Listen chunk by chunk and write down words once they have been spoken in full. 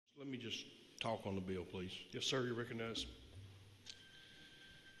me just talk on the bill, please. Yes, sir, you recognize.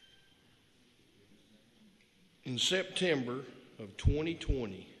 In September of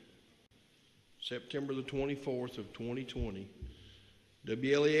 2020, September the 24th of 2020,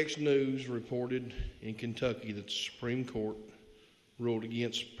 WLEX News reported in Kentucky that the Supreme Court ruled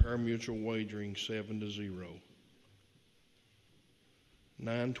against pari-mutuel wagering 7-0.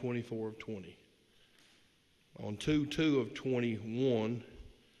 9/24 of 20. On 2/2 of 21,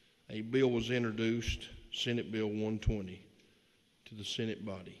 a bill was introduced, Senate Bill 120, to the Senate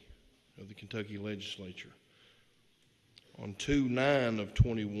body of the Kentucky legislature. On 2/9 of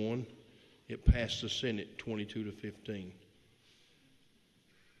 21, it passed the Senate 22-15.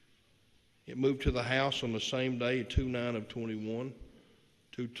 It moved to the House on the same day, 2/9 of 21.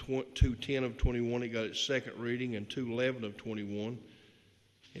 2/10 of 21, it got its second reading, and 2/11 of 21,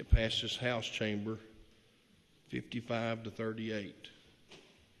 it passed this House chamber 55-38.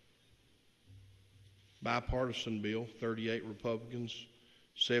 Bipartisan bill, 38 Republicans,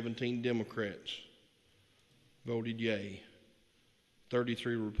 17 Democrats voted yea.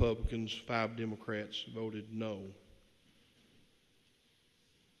 33 Republicans, 5 Democrats voted no.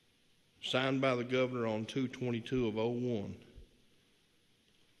 Signed by the governor on 2/22 of 01.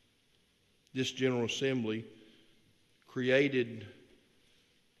 This General Assembly created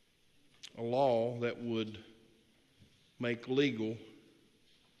a law that would make legal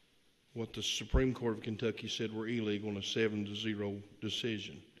what the Supreme Court of Kentucky said were illegal in a 7-0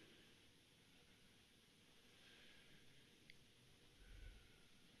 decision.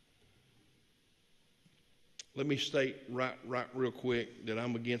 Let me state right real quick that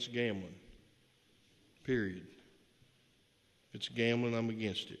I'm against gambling, period. If it's gambling, I'm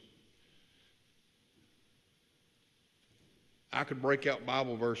against it. I could break out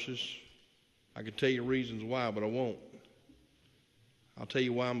Bible verses. I could tell you reasons why, but I won't. I'll tell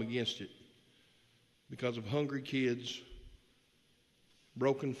you why I'm against it. Because of hungry kids,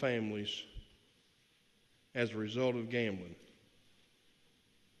 broken families, as a result of gambling.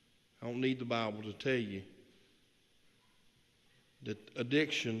 I don't need the Bible to tell you that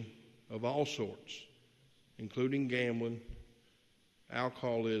addiction of all sorts, including gambling,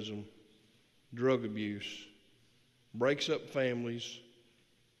 alcoholism, drug abuse, breaks up families,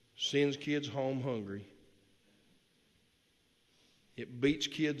 sends kids home hungry. It beats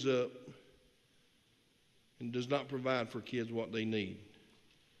kids up and does not provide for kids what they need.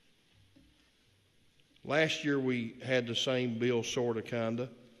 Last year we had the same bill, sort of, kinda,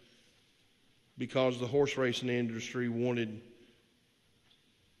 because the horse racing industry wanted,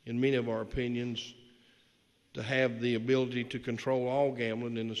 in many of our opinions, to have the ability to control all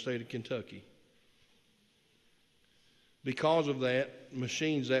gambling in the state of Kentucky. Because of that,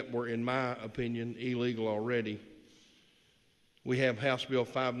 machines that were, in my opinion, illegal already, we have House Bill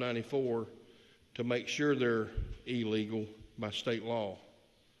 594 to make sure they're illegal by state law.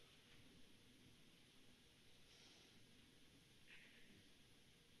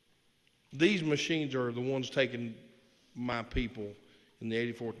 These machines are the ones taking my people in the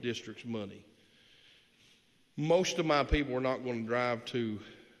 84th District's money. Most of my people are not going to drive to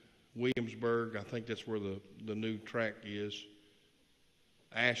Williamsburg. I think that's where the new track is.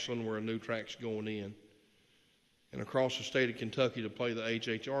 Ashland, where a new track's going in. And across the state of Kentucky to play the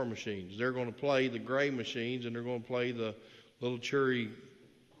HHR machines. They're going to play the gray machines, and they're going to play the little Cherry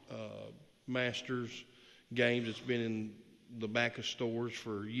Masters games that's been in the back of stores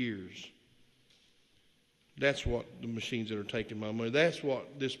for years. That's what the machines that are taking my money. That's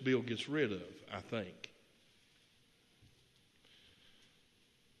what this bill gets rid of, I think.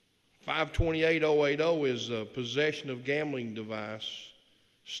 528080 is a possession of gambling device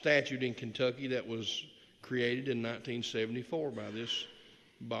statute in Kentucky that was created in 1974 by this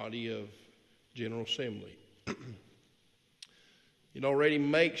body of General Assembly. It already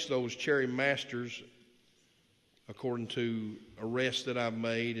makes those Cherry Masters, according to arrests that I've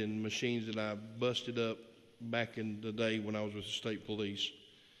made and machines that I've busted up back in the day when I was with the state police,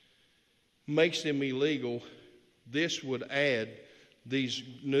 makes them illegal. This would add these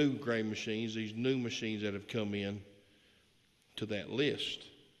new gray machines, these new machines that have come in, to that list.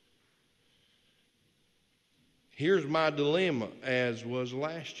 Here's my dilemma, as was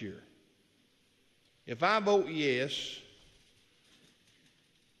last year. If I vote yes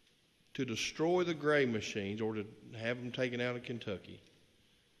to destroy the gray machines or to have them taken out of Kentucky,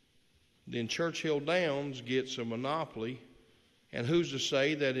 then Churchill Downs gets a monopoly, and who's to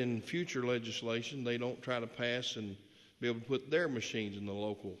say that in future legislation they don't try to pass and be able to put their machines in the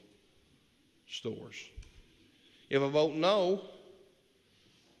local stores? If I vote no,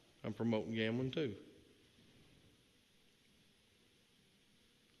 I'm promoting gambling too.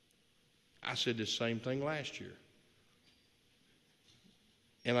 I said this same thing last year.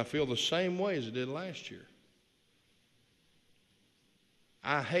 And I feel the same way as I did last year.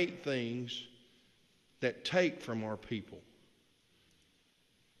 I hate things that take from our people.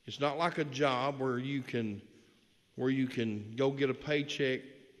 It's not like a job where you can go get a paycheck,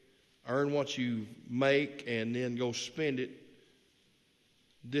 earn what you make, and then go spend it.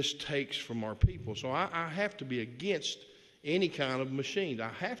 This takes from our people. So I have to be against any kind of machines. I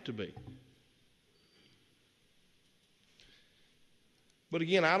have to be. But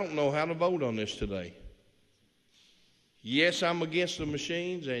again, I don't know how to vote on this today. Yes, I'm against the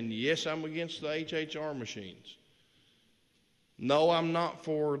machines, and yes, I'm against the HHR machines. No, I'm not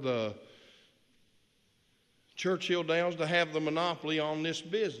for the Churchill Downs to have the monopoly on this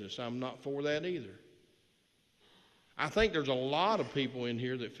business. I'm not for that either. I think there's a lot of people in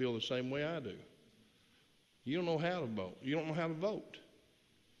here that feel the same way I do. You don't know how to vote. You don't know how to vote.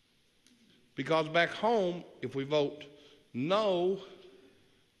 Because back home, if we vote no,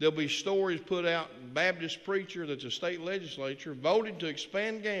 there'll be stories put out. Baptist preacher that's a state legislature voted to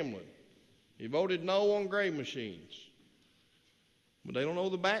expand gambling. He voted no on grave machines. But they don't know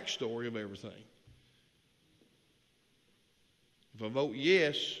the backstory of everything. If I vote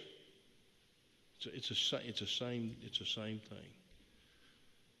yes, it's the same thing.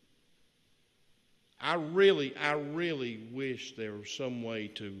 I really wish there was some way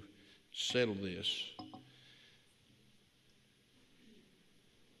to settle this.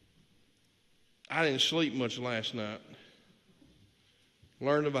 I didn't sleep much last night.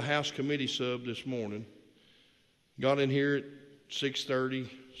 Learned of a House committee sub this morning. Got in here at 6:30,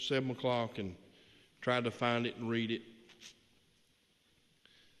 7 o'clock, and tried to find it and read it.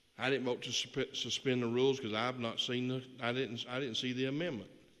 I didn't vote to suspend the rules because I've not seen I didn't see the amendment.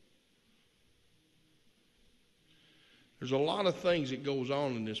 There's a lot of things that goes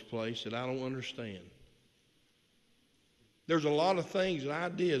on in this place that I don't understand. There's a lot of things and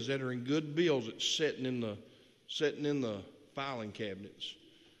ideas that are in good bills that's sitting in the filing cabinets.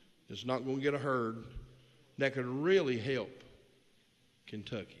 It's not going to get heard. That could really help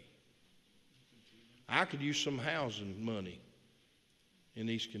Kentucky. I could use some housing money in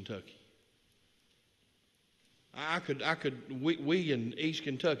East Kentucky. We in East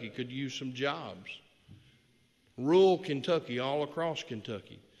Kentucky could use some jobs. Rural Kentucky, all across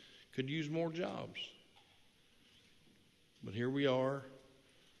Kentucky, could use more jobs. But here we are,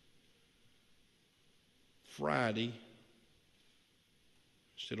 Friday,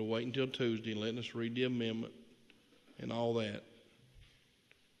 instead of waiting until Tuesday and letting us read the amendment and all that.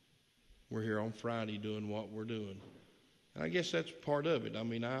 We're here on Friday doing what we're doing. And I guess that's part of it. I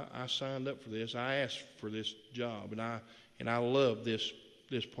mean, I signed up for this. I asked for this job, and I love this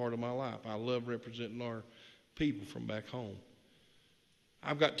part of my life. I love representing our people from back home.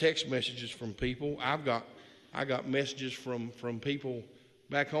 I've got text messages from people. I got messages from people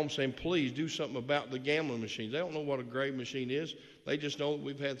back home saying, please do something about the gambling machines. They don't know what a grave machine is. They just know that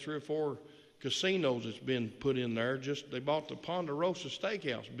we've had 3 or 4 casinos that's been put in there. They bought the Ponderosa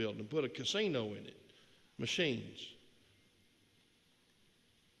Steakhouse building and put a casino in it. Machines.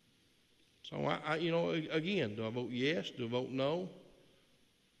 So again, do I vote yes? Do I vote no?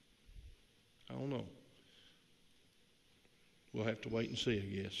 I don't know. We'll have to wait and see,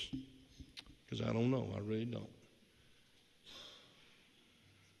 I guess. Because I don't know. I really don't.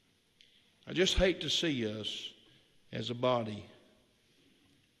 I just hate to see us as a body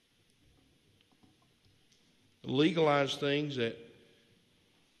legalize things that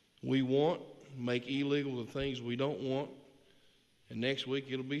we want, make illegal the things we don't want, and next week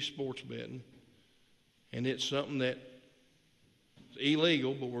it'll be sports betting. And it's something that's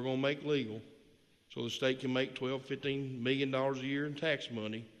illegal, but we're going to make legal. So the state can make $12, $15 million a year in tax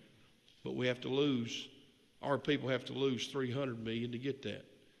money, but we have to lose, our people have to lose $300 million to get that.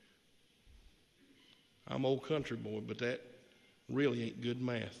 I'm old country boy, but that really ain't good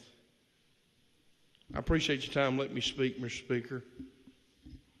math. I appreciate your time. Let me speak, Mr. Speaker.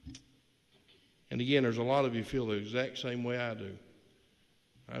 And again, there's a lot of you feel the exact same way I do.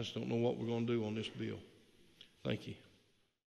 I just don't know what we're going to do on this bill. Thank you.